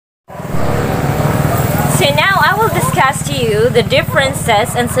Okay, now I will discuss to you the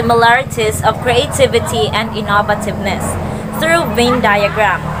differences and similarities of creativity and innovativeness through Venn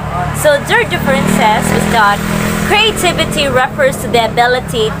diagram. So their differences is that creativity refers to the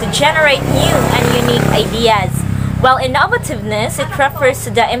ability to generate new and unique ideas, while innovativeness it refers to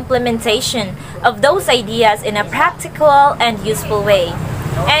the implementation of those ideas in a practical and useful way.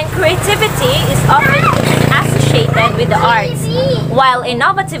 And creativity is often associated with the arts, while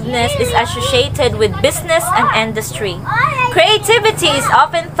innovativeness is associated with business and industry. Creativity is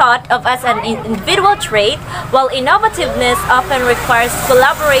often thought of as an individual trait, while innovativeness often requires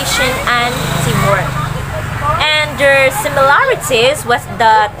collaboration and teamwork. And their similarities was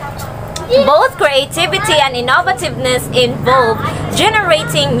that both creativity and innovativeness involve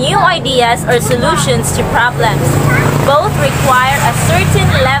generating new ideas or solutions to problems. Both require a certain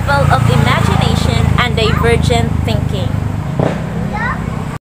level of imagination and divergent thinking.